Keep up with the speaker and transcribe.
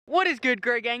What is good,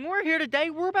 Grey Gang? We're here today.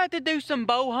 We're about to do some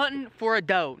bow hunting for a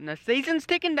doe. And the season's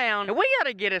ticking down, and we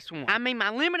gotta get us one. I mean, my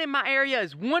limit in my area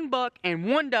is 1 buck and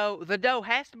 1 doe. The doe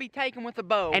has to be taken with a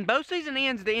bow, and bow season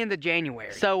ends the end of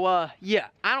January. So, yeah,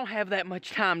 I don't have that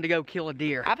much time to go kill a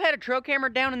deer. I've had a trail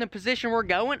camera down in the position we're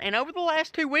going, and over the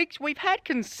last 2 weeks, we've had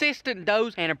consistent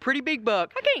does and a pretty big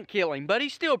buck. I can't kill him, but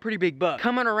he's still a pretty big buck.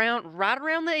 Coming around right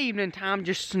around the evening time,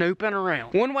 just snooping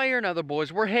around. One way or another,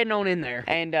 boys, we're heading on in there.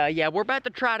 And, yeah, we're about to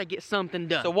try to get something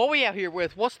done. So what we out here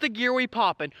with? What's the gear we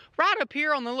popping? Right up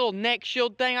here on the little neck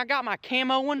shield thing, I got my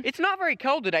camo one. It's not very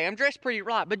cold today. I'm dressed pretty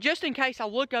light, but just in case I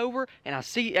look over and I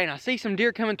see some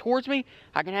deer coming towards me,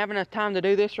 I can have enough time to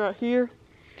do this right here.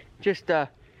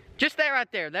 Just that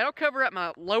right there. That'll cover up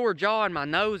my lower jaw and my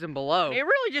nose and below. It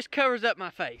really just covers up my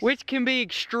face, which can be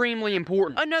extremely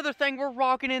important. Another thing we're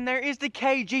rocking in there is the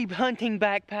KG hunting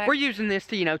backpack. We're using this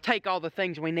to, you know, take all the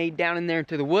things we need down in there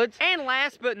into the woods. And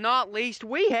last but not least,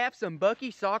 we have some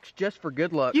Bucky socks just for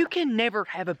good luck. You can never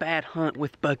have a bad hunt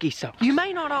with Bucky socks. You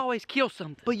may not always kill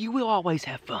something, but you will always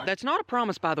have fun. That's not a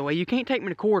promise, by the way. You can't take me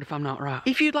to court if I'm not right.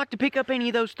 If you'd like to pick up any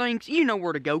of those things, you know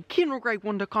where to go.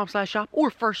 KendallGray1.com/shop or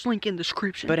first link in the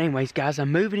description. But anyways, guys,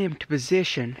 I'm moving into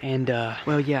position, and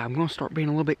well, yeah, I'm gonna start being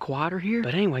a little bit quieter here.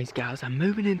 But anyways, guys, I'm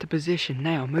moving into position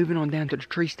now, moving on down to the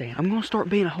tree stand. I'm gonna start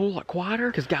being a whole lot quieter,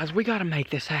 because guys, we gotta make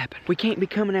this happen. We can't be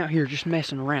coming out here just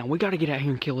messing around. We gotta get out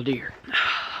here and kill a deer.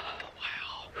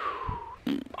 Wow.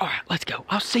 All right, let's go.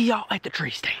 I'll see y'all at the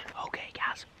tree stand. Okay,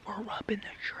 guys, we're up in the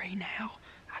tree now.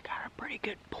 I got a pretty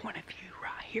good point of view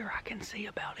right here. I can see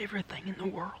about everything in the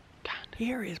world.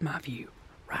 Here is my view.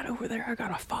 Right over there, I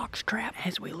got a fox trap.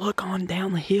 As we look on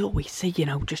down the hill, we see, you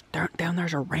know, just down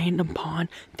there's a random pond.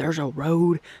 There's a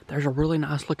road. There's a really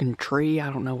nice looking tree.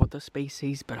 I don't know what the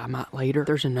species, but I might later.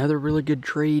 There's another really good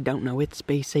tree. Don't know its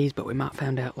species, but we might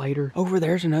find out later. Over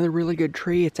there's another really good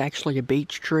tree. It's actually a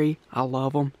beech tree. I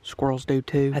love them. Squirrels do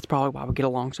too. That's probably why we get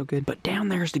along so good. But down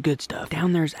there's the good stuff.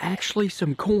 Down there's actually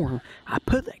some corn. I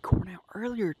put that corn out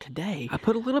earlier today. I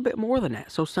put a little bit more than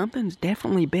that, so something's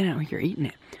definitely been out here eating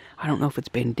it. I don't know if it's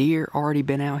been deer already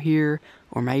been out here,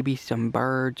 or maybe some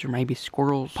birds, or maybe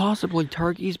squirrels, possibly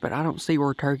turkeys, but I don't see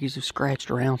where turkeys have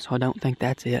scratched around, so I don't think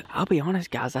that's it. I'll be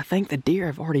honest, guys, I think the deer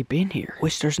have already been here,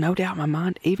 which there's no doubt in my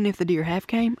mind. Even if the deer have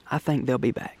came, I think they'll be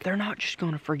back. They're not just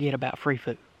gonna forget about free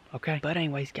food, okay? But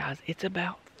anyways, guys, it's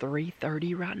about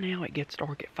 3:30 right now. It gets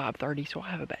dark at 5:30, so I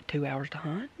have about 2 hours to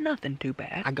hunt. Nothing too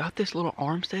bad. I got this little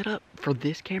arm set up for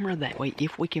this camera. That way,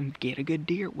 if we can get a good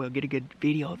deer, we'll get a good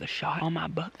video of the shot on my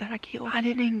buck that I killed. I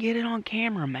didn't even get it on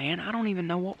camera, man. I don't even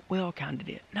know what Will kind of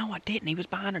did. No, I didn't. He was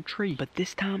behind a tree. But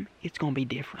this time, it's going to be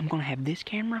different. I'm going to have this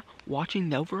camera watching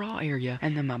the overall area,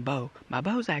 and then my bow. My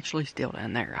bow's actually still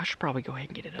down there. I should probably go ahead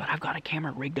and get it up. But I've got a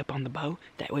camera rigged up on the bow.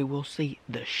 That way, we'll see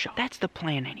the shot. That's the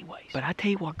plan anyways. But I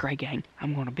tell you what, Grey Gang,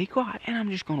 I'm going to be quiet, and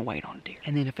I'm just gonna wait on a deer.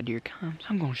 And then if a deer comes,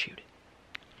 I'm gonna shoot it.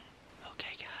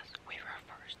 Okay, guys, we have our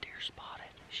first deer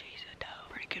spotted. She's a doe,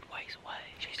 pretty good ways away.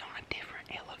 She's on a different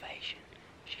elevation.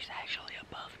 She's actually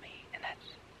above me, and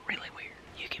that's really weird.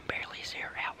 You can barely see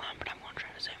her outline, but I'm gonna try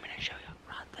to zoom in and show you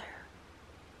right there.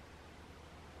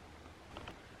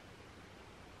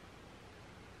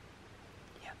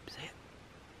 Yep, see it?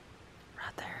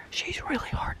 Right there. She's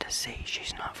really hard to see.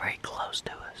 She's not very close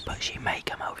to us, but she may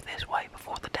come over this way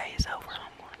before the day is over. So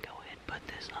I'm gonna go ahead and put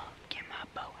this up, get my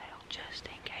bow out, just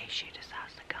in case she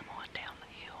decides to come on down the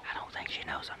hill. I don't think she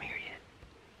knows I'm here yet.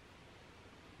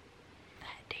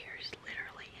 That deer is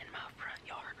literally in my front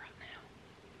yard right now.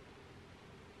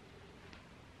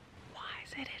 Why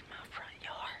is it in my front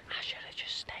yard? I should have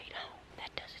just stayed home.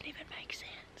 That doesn't even make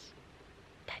sense.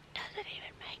 That doesn't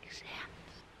even make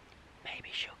sense. Maybe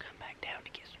she'll come back down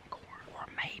to get some corn, or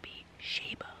maybe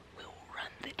Sheba will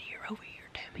run the deer over here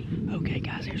to me. Okay,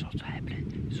 guys, here's what's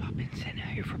happening. So I've been sitting out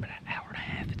here for about an hour and a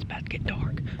half. It's about to get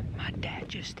dark. My dad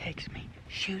just texted me,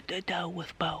 shoot the doe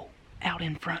with bow out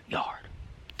in front yard.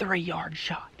 3-yard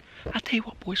shot. I tell you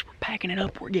what, boys, we're packing it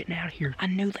up. We're getting out of here. I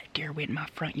knew that deer went in my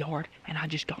front yard, and I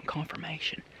just got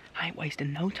confirmation. I ain't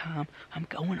wasting no time. I'm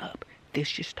going up. This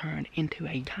just turned into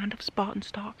a kind of spot and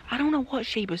stalk. I don't know what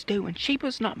Sheba's doing.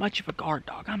 Sheba's not much of a guard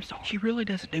dog. I'm sorry. She really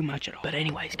doesn't do much at all. But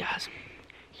anyways, guys,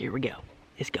 here we go.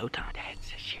 It's go time. Dad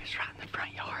said she was right in the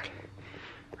front yard.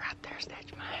 Right there's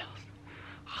that's my house.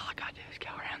 All I gotta do is go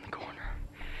around the corner,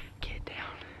 get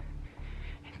down,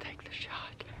 and take the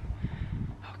shot.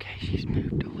 Okay, she's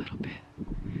moved a little bit.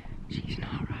 She's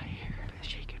not right here, but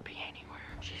she could be anywhere.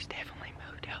 She's definitely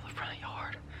moved out of the front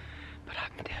yard. But I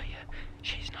can tell you,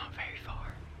 she's not very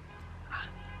far.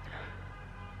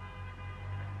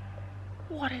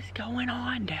 What is going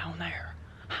on down there?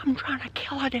 I'm trying to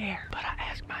kill a deer. But I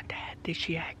asked my dad, did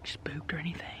she act spooked or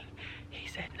anything? He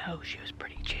said no, she was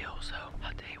pretty chill, so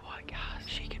I'll tell you what, guys,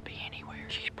 she could be anywhere.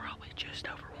 She's probably just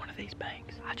over one of these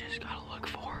banks. I just gotta look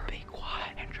for her, be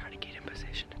quiet, and try to get in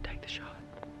position to take the shot.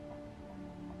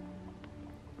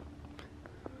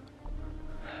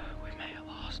 We may have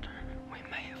lost her. We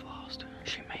may have lost her.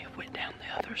 She may have went down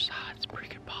the other side. It's a pretty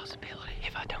good possibility.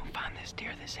 If I don't find this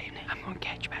deer this evening, I'm gonna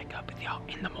catch back up with y'all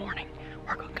in the morning.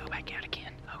 We're gonna go back out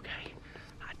again, okay?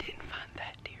 I didn't find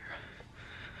that deer,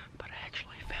 but I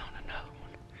actually found another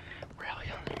one. We're out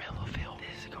here in the middle of the field.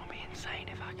 This is gonna be insane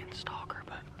if I can stalk her,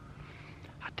 but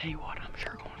I tell you what, I'm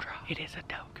sure gonna try. It is a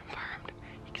doe, confirmed.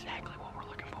 Exactly what we're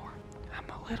looking for. I'm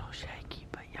a little shaky,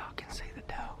 but y'all can see the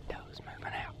doe. Doe is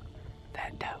moving out.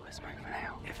 That doe is moving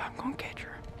out. If I'm gonna catch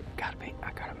her,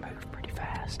 I gotta move pretty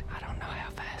fast. I don't know how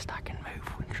fast I can move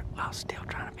while still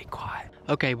trying to be quiet.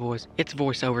 Okay, boys, it's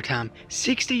voiceover time.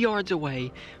 60 yards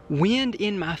away, wind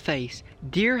in my face.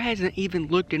 Deer hasn't even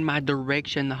looked in my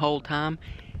direction the whole time.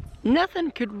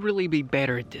 Nothing could really be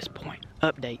better at this point.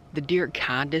 Update, the deer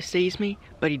kinda sees me,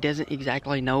 but he doesn't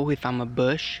exactly know if I'm a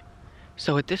bush.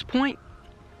 So at this point,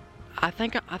 I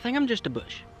think I'm just a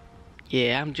bush.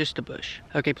 Yeah, I'm just a bush.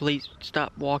 Okay, please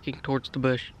stop walking towards the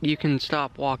bush. You can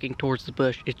stop walking towards the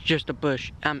bush. It's just a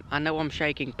bush. I know I'm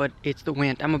shaking, but it's the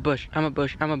wind. I'm a bush. I'm a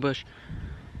bush. I'm a bush.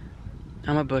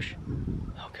 I'm a bush.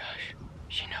 Oh gosh,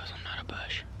 she knows I'm not a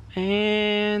bush.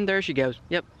 And there she goes.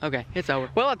 Yep, okay, it's over.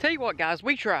 Well, I'll tell you what, guys,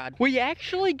 we tried. We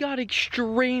actually got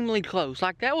extremely close.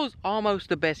 Like, that was almost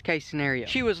the best case scenario.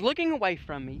 She was looking away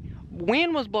from me.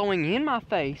 Wind was blowing in my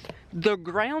face. The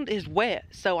ground is wet,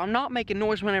 so I'm not making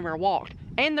noise whenever I walked.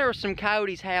 And there were some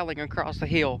coyotes howling across the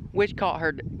hill, which caught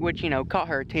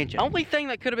her attention. Only thing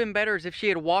that could have been better is if she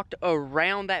had walked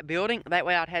around that building. That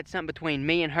way I'd had something between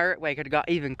me and her. That way I could have got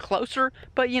even closer.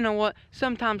 But you know what?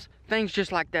 Sometimes things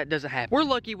just like that doesn't happen. We're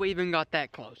lucky we even got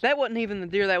that close. That wasn't even the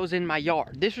deer that was in my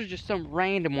yard. This was just some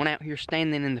random one out here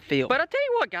standing in the field. But I tell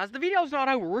you what, guys, the video's not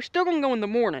over. We're still gonna go in the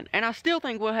morning, and I still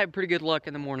think we'll have pretty good luck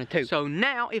in the morning too. So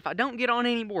now, if I don't get on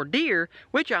any more deer,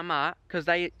 which I might, because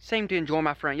they seem to enjoy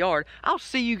my front yard, I'll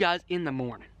see you guys in the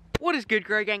morning. What is good,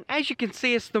 Grey Gang? As you can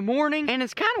see, it's the morning, and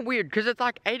it's kind of weird because it's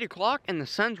like 8 o'clock and the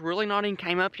sun's really not even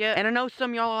came up yet. And I know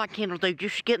some of y'all are like, Kendall, dude,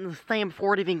 just get in the stand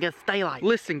before it even gets daylight.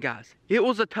 Listen, guys, it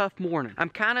was a tough morning. I'm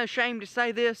kind of ashamed to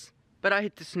say this, but I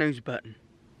hit the snooze button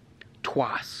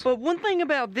twice. But one thing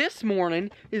about this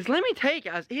morning is, let me tell you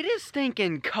guys, it is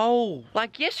stinking cold.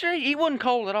 Like yesterday, it wasn't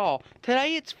cold at all.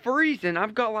 Today, it's freezing.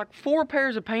 I've got like 4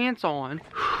 pairs of pants on.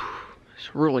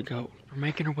 It's really cold. We're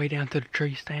making our way down to the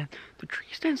tree stand. The tree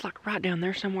stand's like right down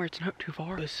there somewhere. It's not too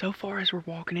far. But so far as we're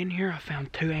walking in here, I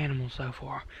found 2 animals so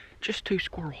far. Just 2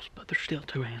 squirrels, but there's still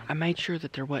 2 animals. I made sure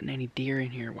that there wasn't any deer in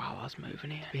here while I was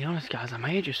moving in. To be honest, guys, I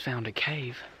may have just found a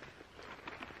cave.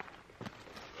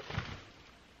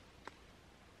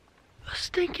 A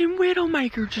stinking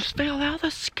widowmaker just fell out of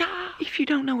the sky. If you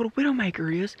don't know what a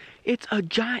widowmaker is, it's a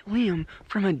giant limb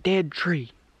from a dead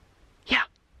tree. Yeah,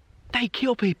 they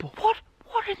kill people. What?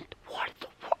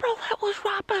 Bro, that was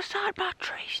right beside my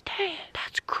tree stand.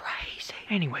 That's crazy.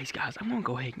 Anyways, guys, I'm gonna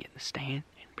go ahead and get in the stand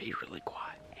and be really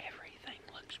quiet. Everything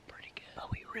looks pretty good,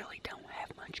 but we really don't have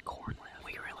much corn left.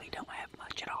 We really don't have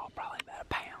much at all, probably about a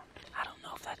pound. I don't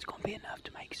know if that's gonna be enough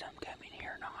to make some come in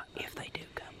here or not. If they do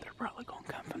come, they're probably gonna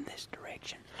come from this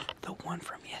direction. The one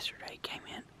from yesterday came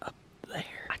in up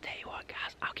there. I tell you what,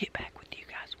 guys, I'll get back with you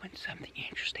guys when something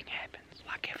interesting happens.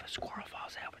 Like if a squirrel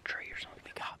falls out of a tree or something.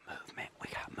 We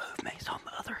got movement. It's on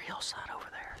the other hillside over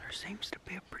there. There seems to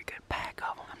be a pretty good pack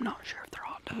of them. I'm not sure if they're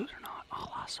all does or not.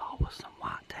 All I saw was some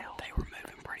whitetail. They were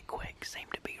moving pretty quick.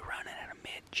 Seemed to be running at a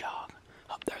mid-jog.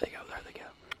 Oh, there they go.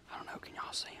 I don't know. Can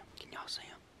y'all see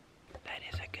them? That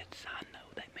is a good sign,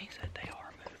 though. That means that they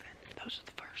are moving. Those are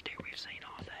the first deer we've seen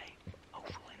all day.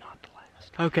 Hopefully not the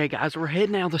last. Okay, guys, we're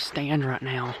heading out of the stand right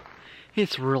now.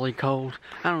 It's really cold.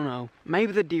 I don't know.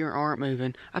 Maybe the deer aren't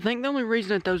moving. I think the only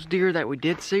reason that those deer that we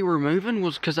did see were moving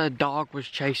was because a dog was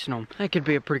chasing them. That could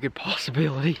be a pretty good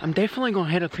possibility. I'm definitely going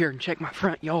to head up here and check my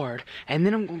front yard. And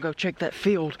then I'm going to go check that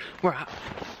field where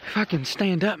if I can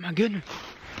stand up, my goodness.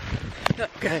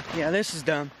 Okay, yeah, this is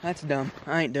dumb. That's dumb.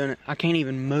 I ain't doing it. I can't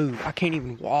even move. I can't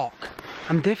even walk.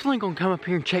 I'm definitely going to come up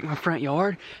here and check my front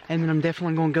yard. And then I'm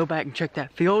definitely going to go back and check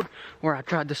that field where I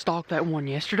tried to stalk that one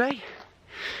yesterday.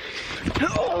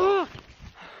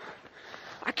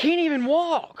 I can't even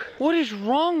walk. What is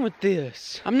wrong with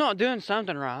this? I'm not doing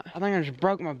something right. I think I just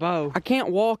broke my bow. I can't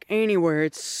walk anywhere.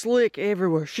 It's slick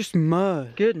everywhere. It's just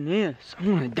mud. Goodness, I'm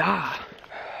gonna die.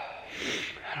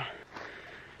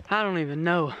 I don't even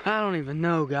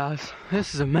know. Guys.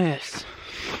 This is a mess.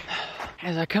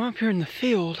 As I come up here in the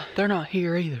field, they're not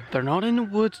here either. They're not in the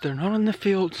woods, they're not in the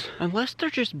fields. Unless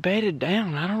they're just bedded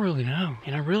down, I don't really know.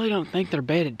 And I really don't think they're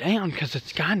bedded down because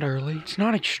it's kind of early. It's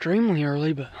not extremely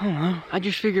early, but I don't know. I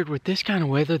just figured with this kind of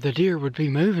weather, the deer would be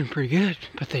moving pretty good,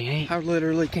 but they ain't. I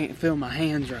literally can't feel my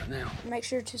hands right now. Make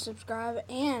sure to subscribe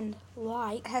and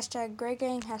like.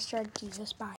 #GreatGang, #Jesus. Bye.